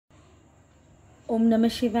Om Namah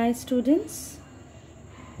Shivaya students.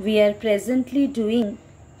 We are presently doing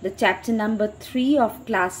the chapter number 3 of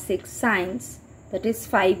class 6 science, that is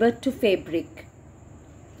fiber to fabric.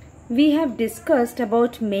 We have discussed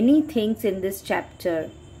about many things in this chapter.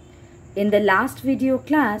 In the last video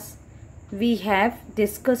class, we have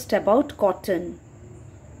discussed about cotton,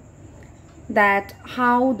 that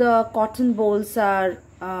how the cotton bolls are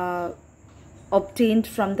obtained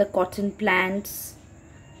from the cotton plants,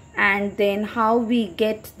 and then how we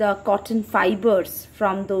get the cotton fibers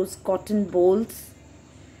from those cotton bolls.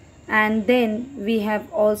 And then we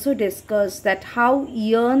have also discussed that how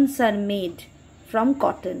yarns are made from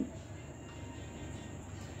cotton.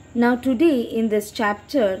 Now today in this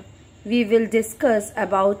chapter we will discuss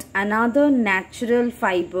about another natural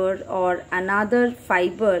fiber or another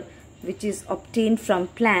fiber which is obtained from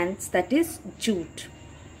plants, that is jute.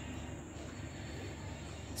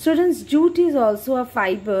 Students, jute is also a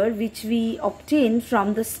fiber which we obtain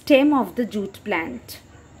from the stem of the jute plant.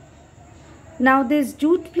 Now these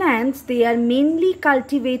jute plants, they are mainly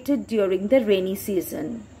cultivated during the rainy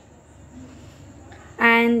season.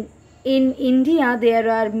 And in India there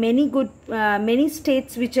are many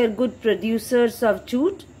states which are good producers of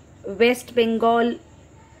jute. West Bengal,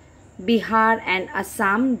 Bihar and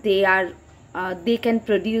Assam, they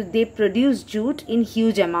produce jute in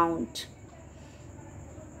huge amount.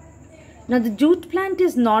 Now the jute plant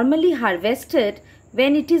is normally harvested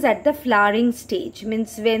when it is at the flowering stage.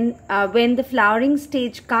 Means when the flowering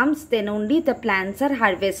stage comes, then only the plants are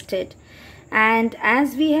harvested. And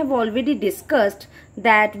as we have already discussed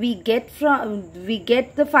that we get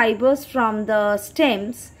the fibers from the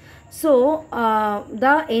stems, so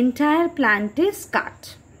the entire plant is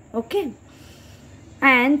cut. Okay,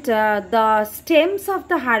 and the stems of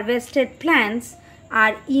the harvested plants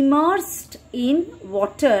are immersed in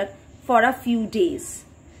water for a few days.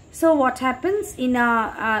 So what happens in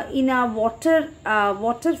a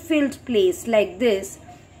water filled place like this,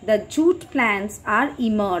 the jute plants are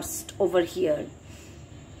immersed over here.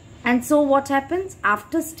 And so what happens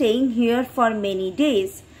after staying here for many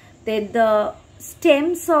days, then the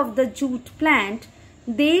stems of the jute plant,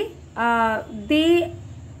 they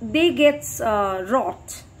gets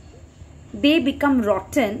rot, they become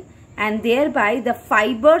rotten, and thereby the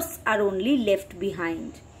fibers are only left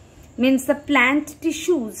behind. Means the plant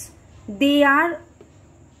tissues, they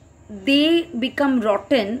become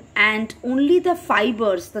rotten, and only the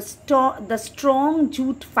fibers, the strong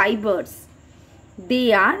jute fibers,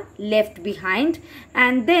 they are left behind.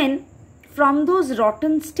 And then from those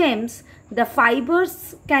rotten stems, the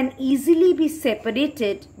fibers can easily be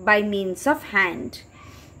separated by means of hand.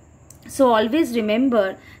 So always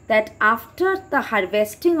remember that after the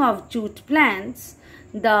harvesting of jute plants,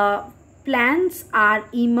 the plants are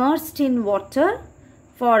immersed in water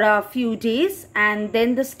for a few days, and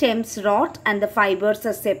then the stems rot and the fibers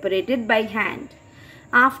are separated by hand.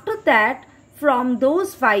 After that, from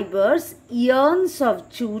those fibers, yarns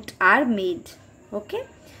of jute are made. Okay,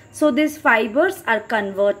 so these fibers are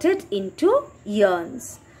converted into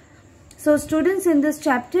yarns. So students, in this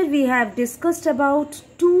chapter we have discussed about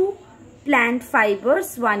two plant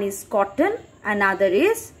fibers. One is cotton, another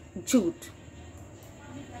is jute.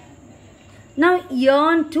 Now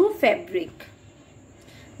yarn to fabric.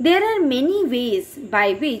 There are many ways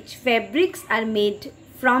by which fabrics are made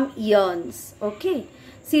from yarns. Okay,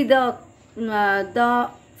 see the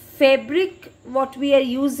fabric what we are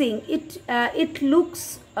using, it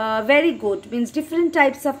looks very good. Means different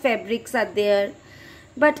types of fabrics are there,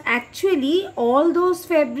 but actually all those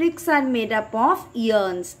fabrics are made up of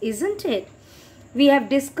yarns, isn't it? We have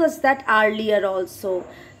discussed that earlier also.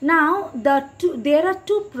 Now there are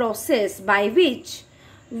two processes by which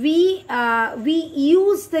we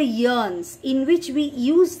use the yarns, in which we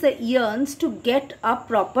use the yarns to get a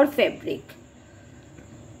proper fabric.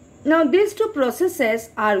 Now these two processes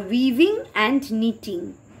are weaving and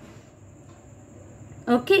knitting.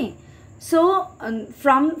 Okay, so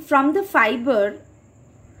from the fiber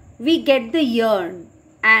we get the yarn,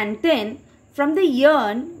 and then from the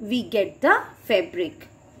yarn we get the fabric.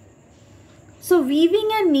 So weaving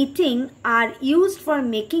and knitting are used for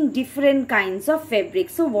making different kinds of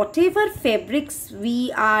fabric. So whatever fabrics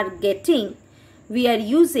we are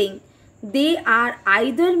using, they are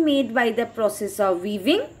either made by the process of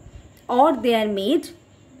weaving or they are made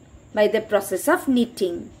by the process of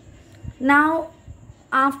knitting. Now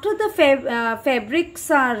after the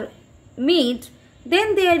fabrics are made,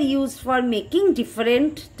 then they are used for making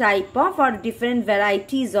different type of or different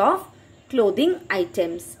varieties of clothing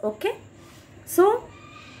items. Okay, so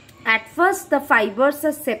at first the fibers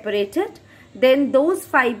are separated, Then those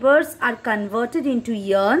fibers are converted into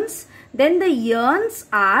yarns. Then the yarns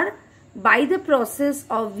are, by the process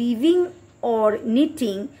of weaving or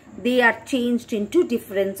knitting, they are changed into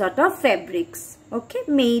different sort of fabrics. Okay,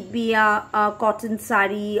 may it be a cotton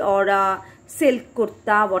sari or a silk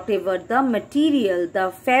kurta, whatever the material,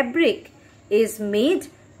 the fabric is made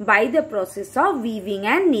by the process of weaving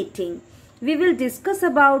and knitting. We will discuss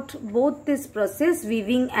about both this process,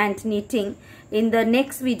 weaving and knitting, in the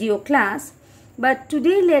next video class. But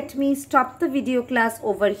today let me stop the video class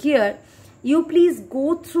over here. You please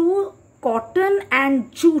go through cotton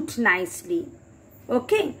and jute nicely.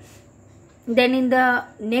 Okay. Then in the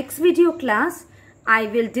next video class, I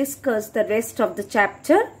will discuss the rest of the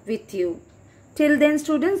chapter with you. Till then,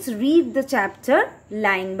 students, read the chapter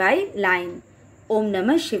line by line. Om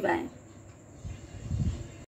Namah Shivaya.